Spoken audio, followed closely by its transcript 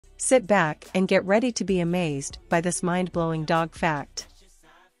Sit back and get ready to be amazed by this mind-blowing dog fact.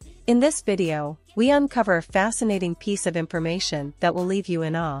 In this video, we uncover a fascinating piece of information that will leave you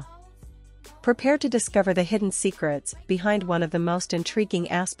in awe. Prepare to discover the hidden secrets behind one of the most intriguing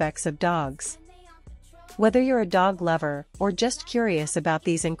aspects of dogs. Whether you're a dog lover or just curious about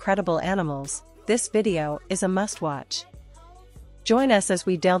these incredible animals, this video is a must-watch. Join us as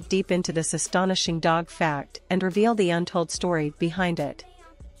we delve deep into this astonishing dog fact and reveal the untold story behind it.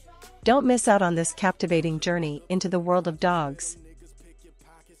 Don't miss out on this captivating journey into the world of dogs,